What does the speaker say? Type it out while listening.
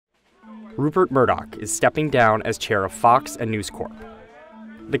Rupert Murdoch is stepping down as chair of Fox and News Corp.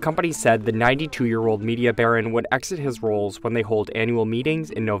 The company said the 92-year-old media baron would exit his roles when they hold annual meetings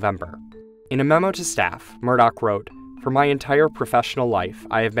in November. In a memo to staff, Murdoch wrote, "For my entire professional life,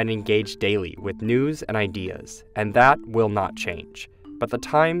 I have been engaged daily with news and ideas, and that will not change. But the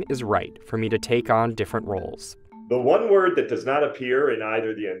time is right for me to take on different roles." The one word that does not appear in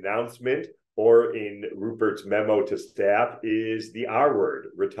either the announcement or in Rupert's memo to staff is the R word,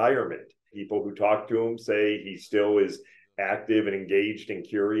 retirement. People who talk to him say he still is active and engaged and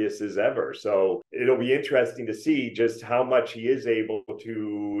curious as ever. So it'll be interesting to see just how much he is able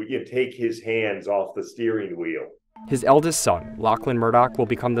to take his hands off the steering wheel. His eldest son, Lachlan Murdoch, will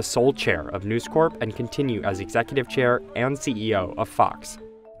become the sole chair of News Corp and continue as executive chair and CEO of Fox.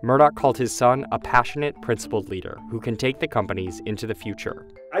 Murdoch called his son a passionate, principled leader who can take the companies into the future.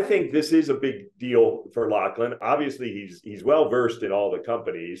 I think this is a big deal for Lachlan. Obviously, he's well versed in all the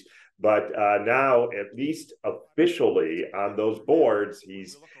companies, but now, at least officially on those boards,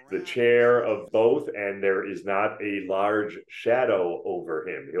 he's the chair of both, and there is not a large shadow over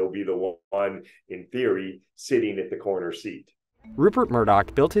him. He'll be the one, in theory, sitting at the corner seat. Rupert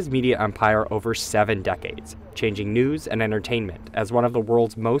Murdoch built his media empire over 7 decades, changing news and entertainment as one of the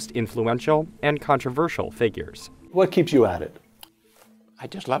world's most influential and controversial figures. What keeps you at it? I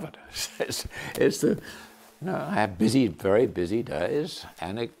just love it. I have busy, very busy days,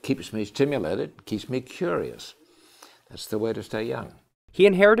 and it keeps me stimulated, keeps me curious. That's the way to stay young. He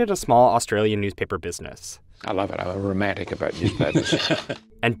inherited a small Australian newspaper business. I love it. I'm a romantic about newspapers.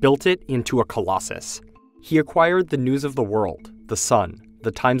 And built it into a colossus. He acquired the News of the World, The Sun,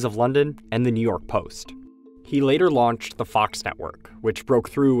 The Times of London, and The New York Post. He later launched the Fox network, which broke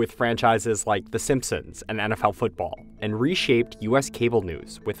through with franchises like The Simpsons and NFL football, and reshaped U.S. cable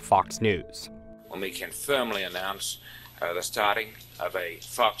news with Fox News. When we can firmly announce the starting of a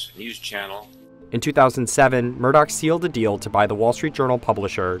Fox News channel. In 2007, Murdoch sealed a deal to buy the Wall Street Journal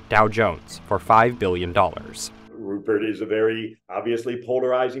publisher Dow Jones for $5 billion. Rupert is a very obviously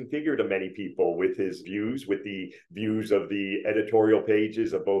polarizing figure to many people with his views, with the views of the editorial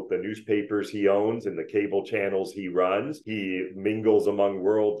pages of both the newspapers he owns and the cable channels he runs. He mingles among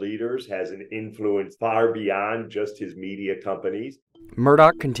world leaders, has an influence far beyond just his media companies.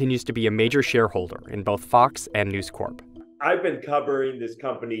 Murdoch continues to be a major shareholder in both Fox and News Corp. I've been covering this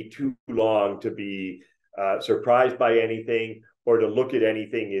company too long to be surprised by anything or to look at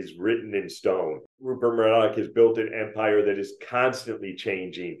anything as written in stone. Rupert Murdoch has built an empire that is constantly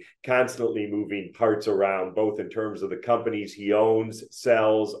changing, constantly moving parts around, both in terms of the companies he owns,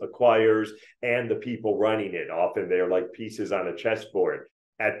 sells, acquires, and the people running it. Often they're like pieces on a chessboard.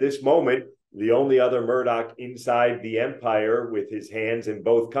 At this moment, the only other Murdoch inside the empire with his hands in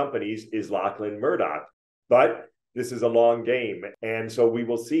both companies is Lachlan Murdoch. But this is a long game, and so we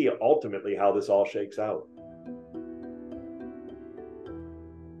will see ultimately how this all shakes out.